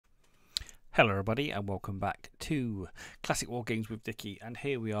Hello everybody and welcome back to Classic Wargames with Dicky, and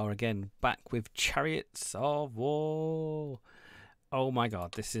here we are again back with Chariots of War. Oh my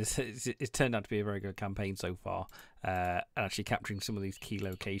god, this is it's turned out to be a very good campaign so far, and actually capturing some of these key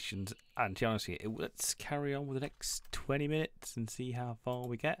locations. And to be honest with you, let's carry on with the next 20 minutes and see how far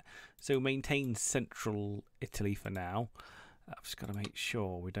we get. So maintain central Italy for now. I've just got to make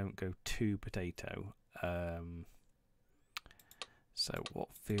sure we don't go too potato. So what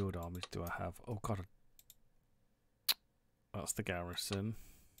field armies do I have? Oh god, that's the garrison.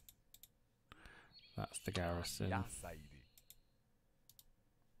 That's the garrison.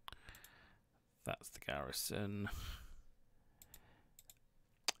 That's the garrison.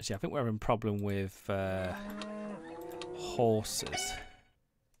 See, I think we're having a problem with horses.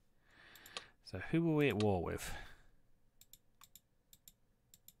 So who are we at war with?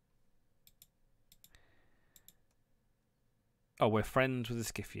 Oh, we're friends with the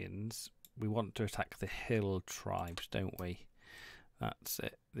Scythians. We want to attack the hill tribes, don't we? That's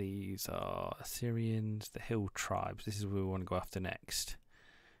it. These are Assyrians, the hill tribes. This is where we want to go after next.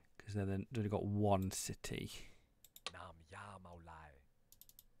 Because they've only got one city.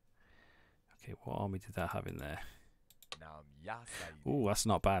 Okay, what army did that have in there? Oh, that's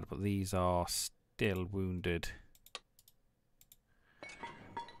not bad, but these are still wounded.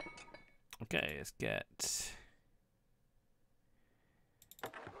 Okay, let's get...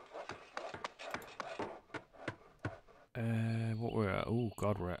 what we're at? Oh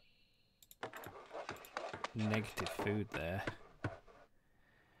god, we're at negative food there.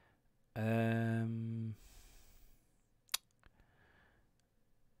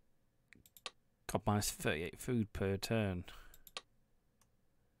 God, minus 38 food per turn.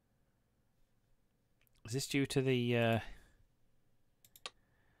 Is this due to the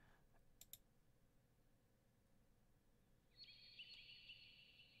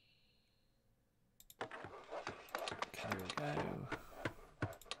okay, there we go.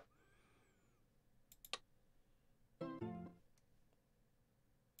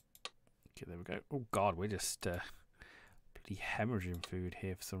 Okay, there we go. Oh god, we're just bloody hemorrhaging food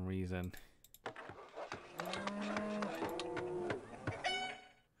here for some reason.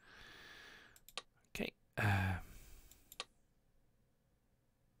 Okay.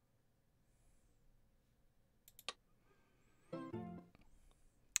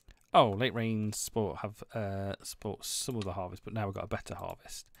 Oh, late rain sport some of the harvest, but now we've got a better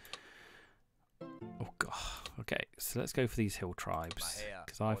harvest. Oh god. Okay, so let's go for these hill tribes,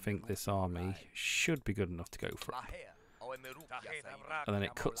 because I think this army should be good enough to go for it. And then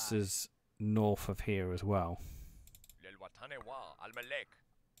it cuts us north of here as well.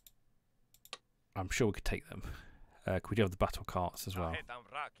 I'm sure we could take them. We do have the battle carts as well.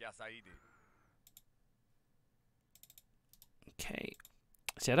 Okay.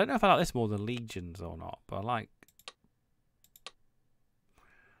 See, I don't know if I like this more than legions or not, but I like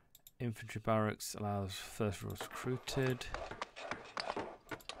infantry barracks. Allows first recruited.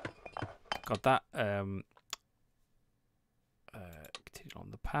 Got that. Continue on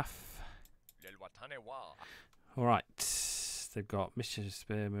the path. All right, they've got mission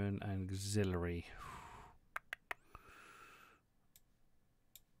spearmen and auxiliary.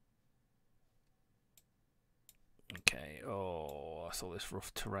 Okay. Oh, I saw this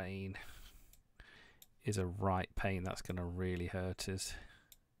rough terrain is a right pain. That's going to really hurt us.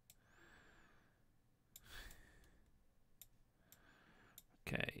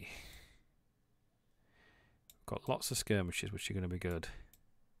 Okay. Got lots of skirmishes, which are going to be good.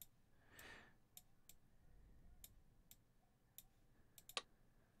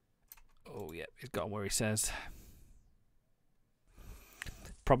 Oh, yeah, he's got where he says.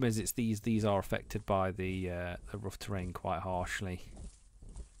 Problem is, it's these are affected by the rough terrain quite harshly.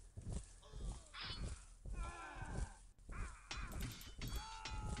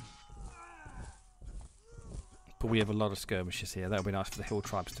 But we have a lot of skirmishes here. That would be nice for the hill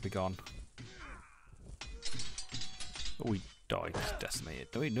tribes to be gone. Oh, we died. Just decimated.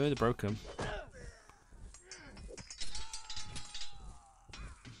 No, they broke them.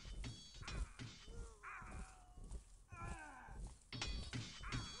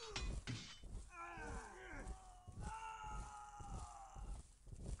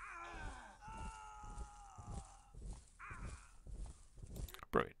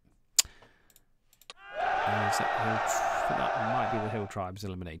 Brilliant. That might be the hill tribes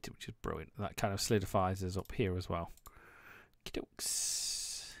eliminated, which is brilliant. That kind of solidifies us up here as well.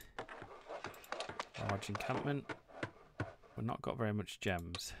 Okey-dokes. Large encampment. We've not got very much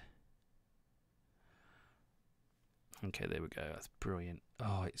gems. Okay, there we go. That's brilliant.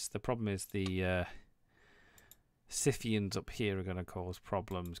 Oh, the problem is the Scythians up here are going to cause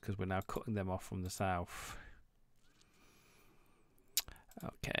problems because we're now cutting them off from the south.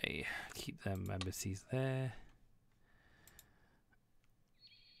 Okay, keep them embassies there.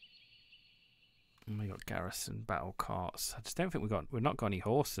 And we got garrison battle carts. I just don't think we've not got any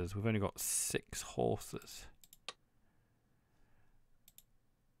horses. We've only got 6 horses.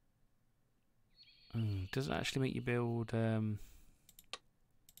 Does it actually make you build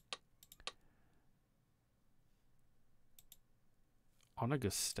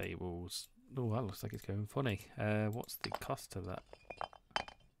Onagus stables? Oh, that looks like it's going funny. What's the cost of that?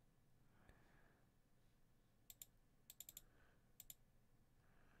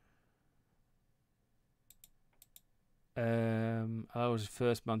 Allows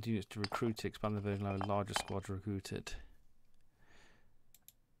first mount units to recruit to expand the version of a larger squad recruited.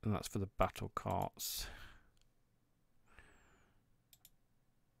 And that's for the battle carts.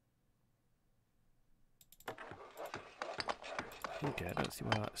 Okay, I don't see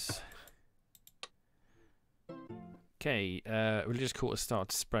why that's... Okay, religious cult has started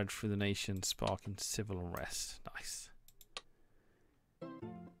to spread through the nation, sparking civil unrest. Nice.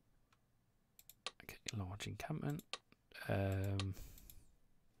 Okay, large encampment.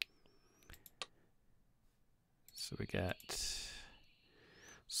 So we get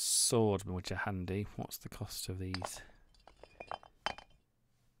swordsmen, which are handy. What's the cost of these?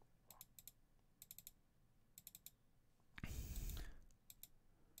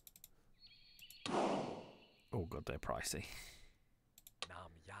 Oh god, they're pricey.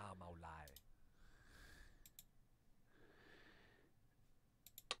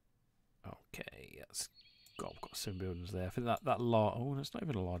 Okay, yes. God, I've got some buildings there. I think that large... Oh, it's not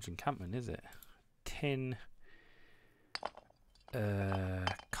even a large encampment, is it? Tin.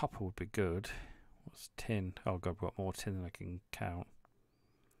 Copper would be good. What's tin? Oh god, I've got more tin than I can count.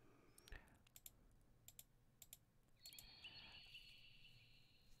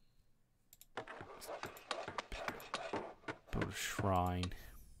 Build a shrine.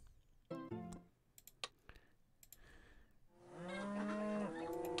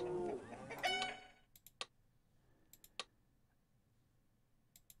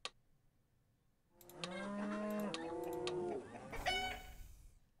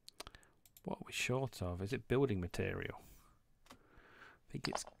 What are we short of? Is it building material? I think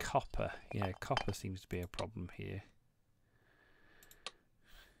it's copper. Yeah, copper seems to be a problem here.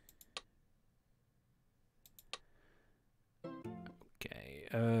 Okay,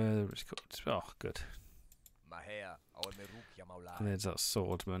 oh, good. And there's that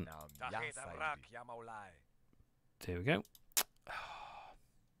swordsman. There we go.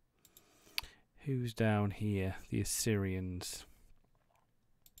 Who's down here? The Assyrians.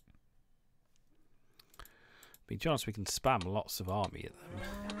 To be honest, we can spam lots of army at them.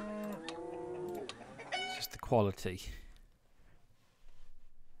 It's just the quality.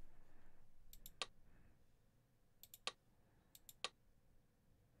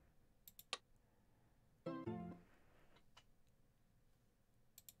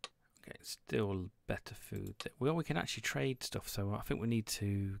 Okay, still better food. Well, we can actually trade stuff, so I think we need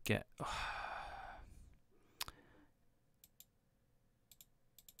to get...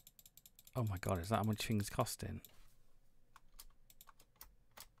 Oh my god, is that how much things costing?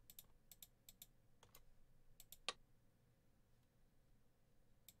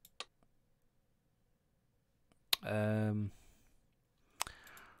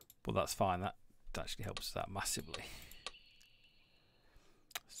 But that's fine, that actually helps that massively.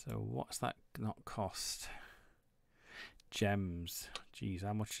 So what's that not cost? Gems. Geez,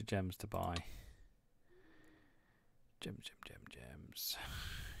 how much are gems to buy? Gems.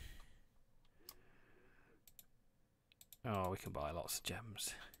 Oh, we can buy lots of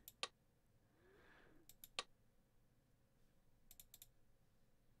gems.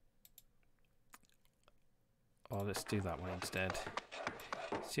 Oh, let's do that one instead.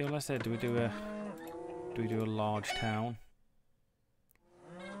 See, all I said, do we do a large town?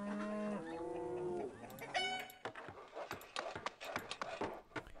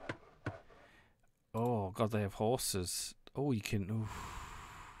 Oh god, they have horses. Oh, you can. Ooh.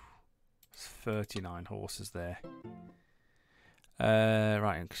 There's 39 horses there.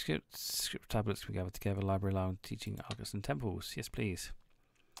 Right, script tablets we gather together, library allowing teaching argus and temples. Yes, please.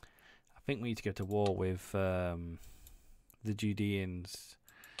 I think we need to go to war with the Judeans.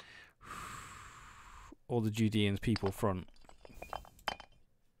 Or the Judeans people front.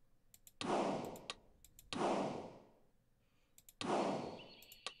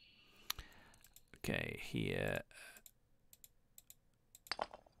 Okay, here.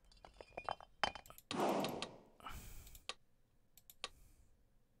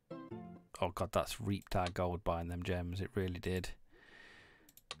 Oh god, that's reaped our gold buying them gems. It really did.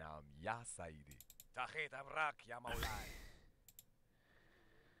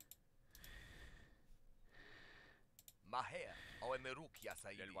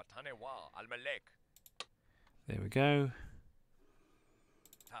 There we go.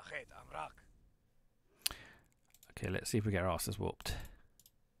 Okay, let's see if we get our asses whooped.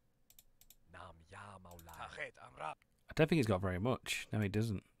 I don't think he's got very much. No, he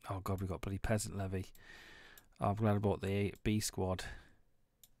doesn't. Oh god, we've got bloody peasant levy. Oh, I'm glad I bought the B squad.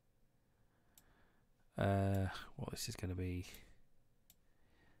 What this is going to be?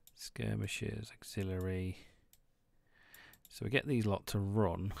 Skirmishers, auxiliary. So we get these lot to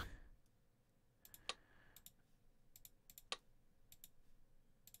run.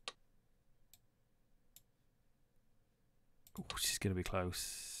 Ooh, this is going to be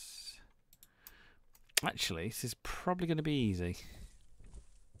close. Actually, this is probably going to be easy.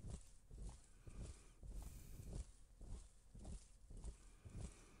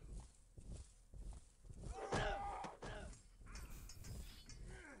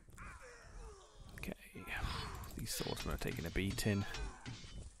 Okay, these swordsmen are taking a beating.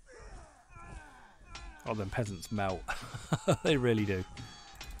 Oh, them peasants melt. They really do.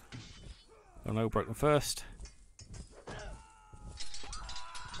 Oh no, broke them first.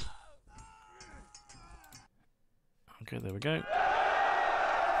 Okay, there we go.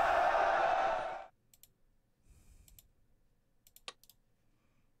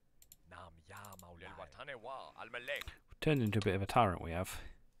 Turned into a bit of a tyrant, we have.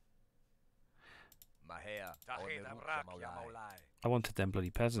 I wanted them bloody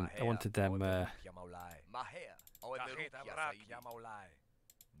peasant. I wanted them. I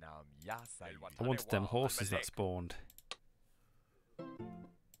wanted them horses that spawned.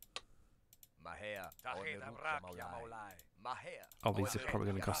 Oh, these are probably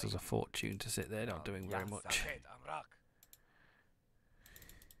going to cost us a fortune to sit there, not doing very much.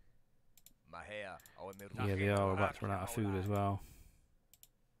 Yeah, they are about to run out of food as well.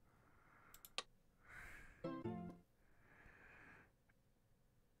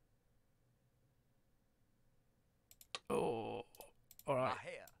 Oh, alright.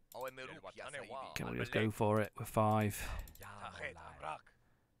 Can we just go for it with 5?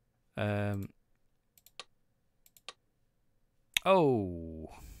 Oh.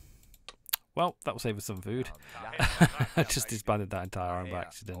 Well, that will save us some food. I just disbanded that entire army by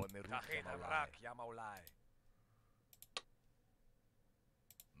accident.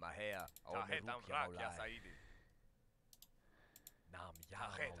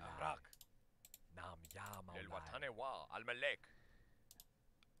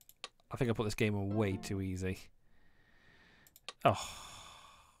 I think I put this game on way too easy. Oh.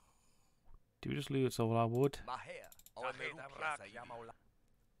 Do we just lose all our wood?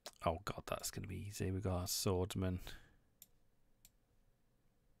 Oh god, that's going to be easy. We've got our swordsman.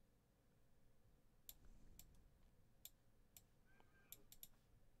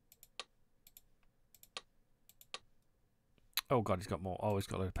 Oh god, he's got more. Oh, he's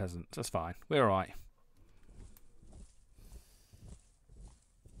got a load of peasants. That's fine. We're alright.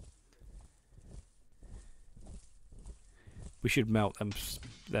 We should melt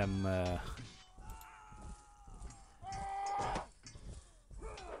them.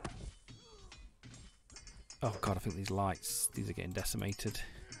 Oh god, I think these lights, these are getting decimated.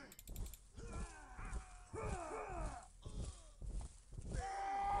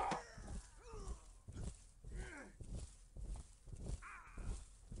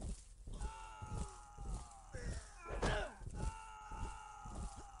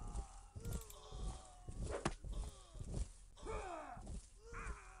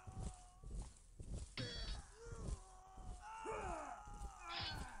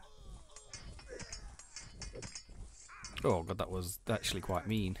 Oh god, that was actually quite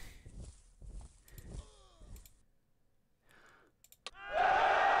mean.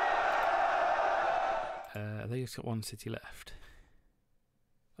 They just got one city left.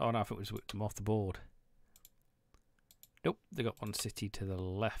 Oh no, I think we just whipped them off the board. Nope, they got one city to the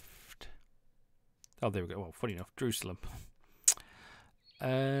left. Oh, there we go. Well, funny enough, Jerusalem.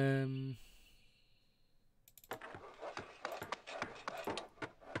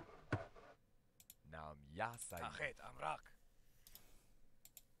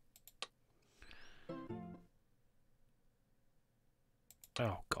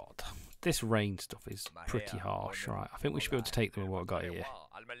 Oh god, this rain stuff is pretty harsh, right? I think we should be able to take them with what I've got here.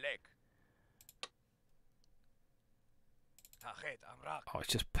 Oh, it's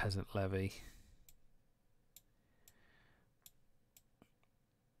just peasant levy.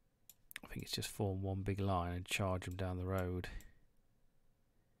 I think it's just form one big line and charge them down the road.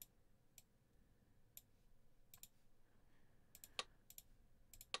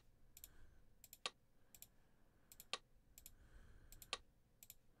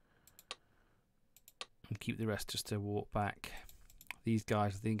 keep the rest just to walk back. These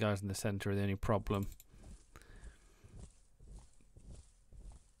guys, the guys in the centre, are the only problem.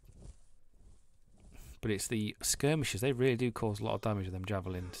 But it's the skirmishers. They really do cause a lot of damage with them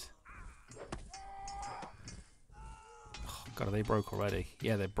javelins. Oh, God, are they broke already?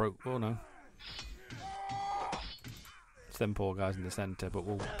 Yeah, they're broke. Oh, no. It's them poor guys in the centre, but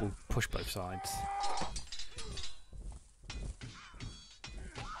we'll push both sides.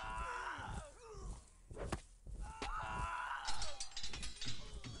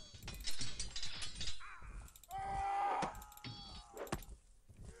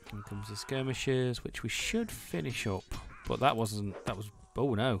 Here comes the skirmishers, which we should finish up. But that was...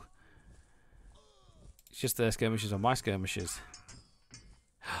 Oh, no. It's just their skirmishers on my skirmishers.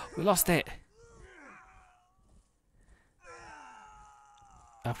 We lost it!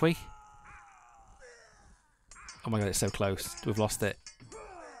 Have we? Oh my God, it's so close. We've lost it.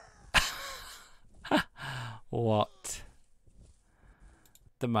 What?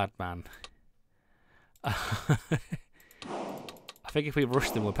 The madman. I think if we rush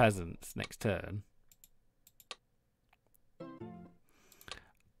them with peasants next turn.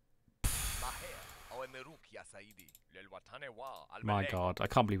 My God, I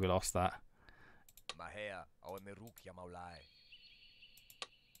can't believe we lost that.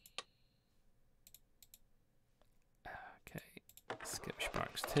 Okay, skirmish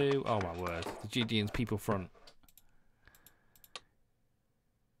barracks 2. Oh my word, the GDN's people front.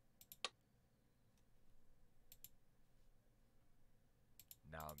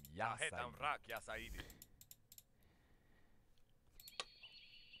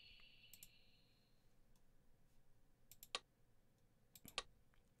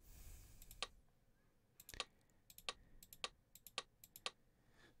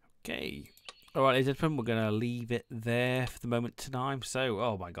 Okay. Alright, ladies and gentlemen, we're going to leave it there for the moment tonight. So,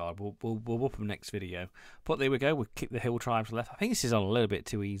 oh my God, we'll whoop them next video. But there we go, we'll kick the hill tribes left. I think this is on a little bit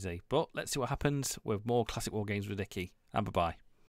too easy. But let's see what happens with more Classic War Games with Dicky. And bye-bye.